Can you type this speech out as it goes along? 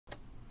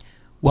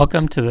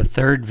Welcome to the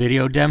third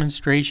video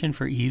demonstration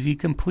for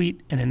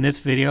EZcomplete, and in this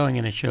video I'm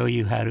going to show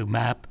you how to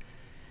map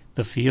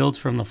the fields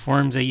from the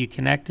forms that you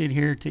connected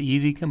here to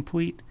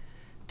EZcomplete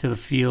to the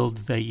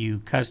fields that you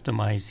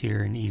customize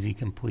here in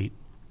EZcomplete.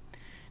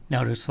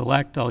 Now to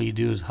select, all you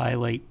do is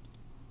highlight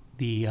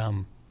the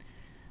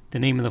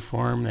name of the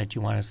form that you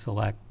want to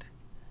select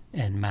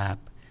and map.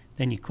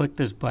 Then you click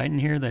this button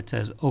here that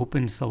says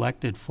Open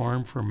Selected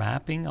Form for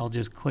Mapping. I'll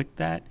just click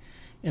that,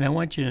 and I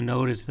want you to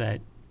notice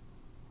that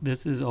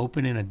this is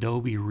open in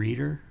Adobe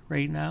Reader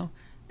right now,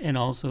 and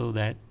also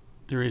that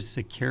there is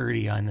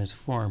security on this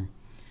form.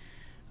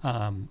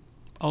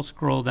 I'll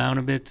scroll down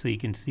a bit so you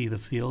can see the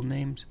field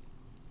names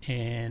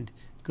and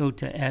go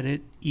to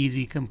Edit,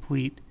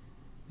 EZcomplete,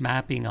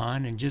 Mapping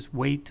On, and just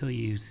wait till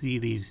you see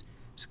these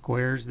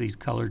squares, these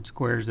colored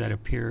squares that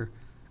appear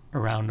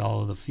around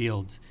all of the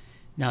fields.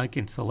 Now I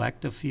can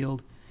select a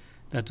field.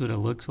 That's what it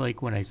looks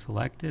like when I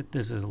select it.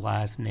 This is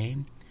last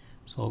name.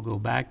 So I'll go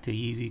back to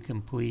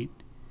EZcomplete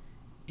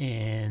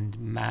and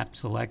map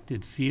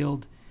selected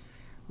field.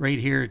 Right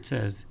here it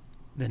says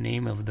the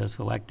name of the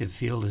selected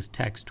field is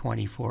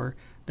text24.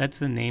 That's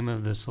the name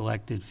of the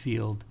selected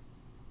field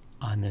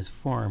on this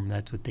form.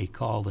 That's what they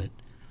called it.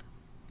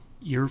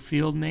 Your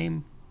field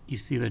name, you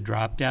see the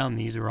drop down,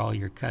 these are all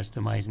your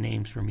customized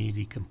names from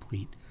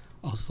EZcomplete.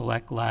 I'll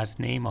select last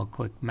name, I'll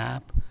click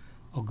map,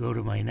 I'll go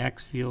to my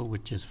next field,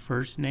 which is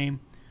first name.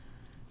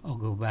 I'll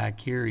go back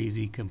here,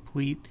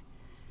 EZcomplete,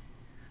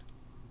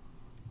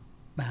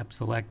 map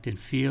selected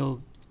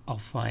field. I'll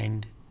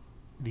find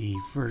the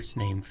first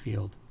name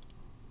field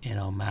and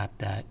I'll map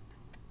that.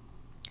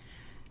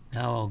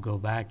 Now I'll go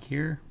back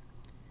here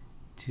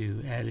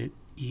to Edit,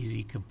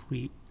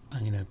 EZcomplete. I'm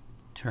going to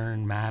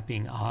turn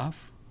mapping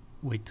off,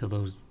 wait till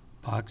those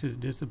boxes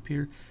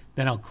disappear.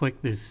 Then I'll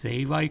click this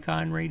save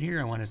icon right here.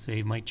 I want to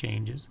save my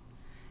changes,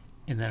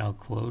 and then I'll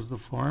close the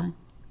form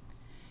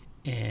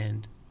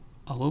and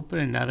I'll open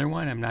another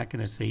one. I'm not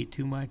going to say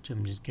too much.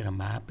 I'm just going to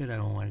map it. I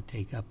don't want to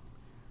take up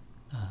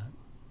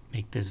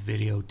make this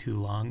video too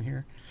long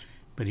here,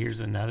 but here's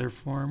another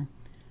form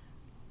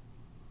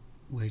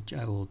which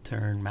I will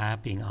turn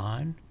mapping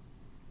on,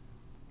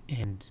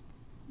 and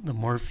the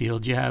more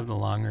fields you have, the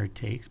longer it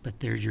takes, but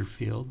there's your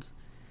fields.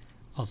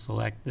 I'll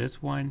select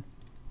this one,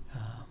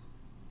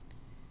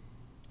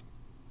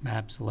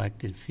 map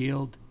selected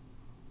field.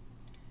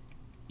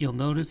 You'll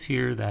notice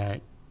here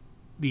that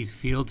these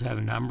fields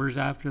have numbers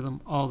after them.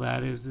 All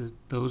that is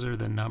those are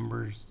the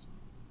numbers,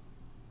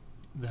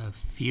 the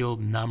field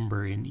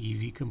number in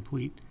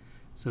EZcomplete.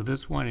 So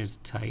this one is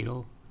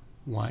title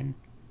 1,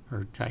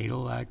 or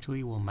title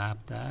actually, we'll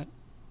map that.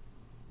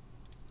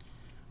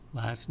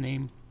 Last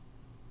name,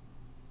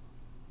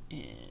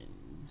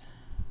 and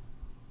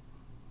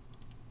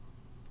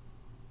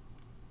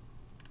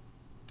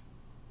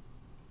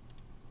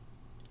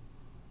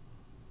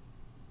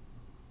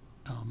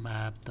I'll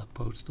map the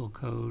postal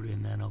code,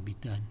 and then I'll be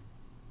done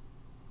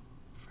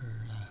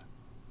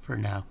for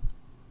now.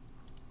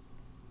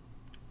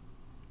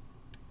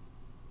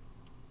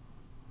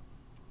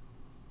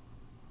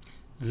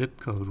 Zip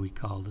code we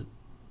called it.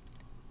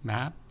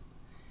 Map.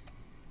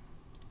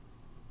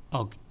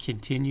 I'll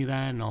continue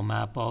that and I'll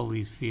map all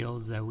these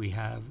fields that we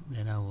have.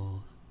 Then I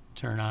will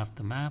turn off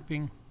the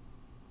mapping,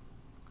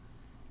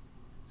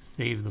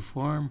 save the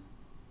form,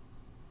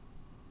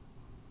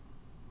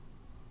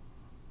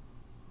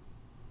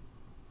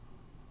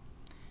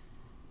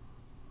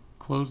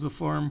 close the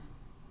form,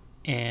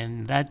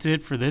 and that's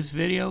it for this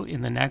video.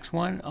 In the next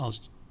one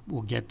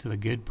we'll get to the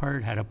good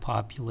part, how to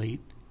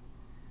populate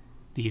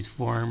these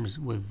forms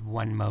with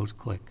one mouse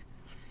click.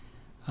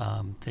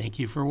 Thank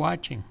you for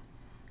watching.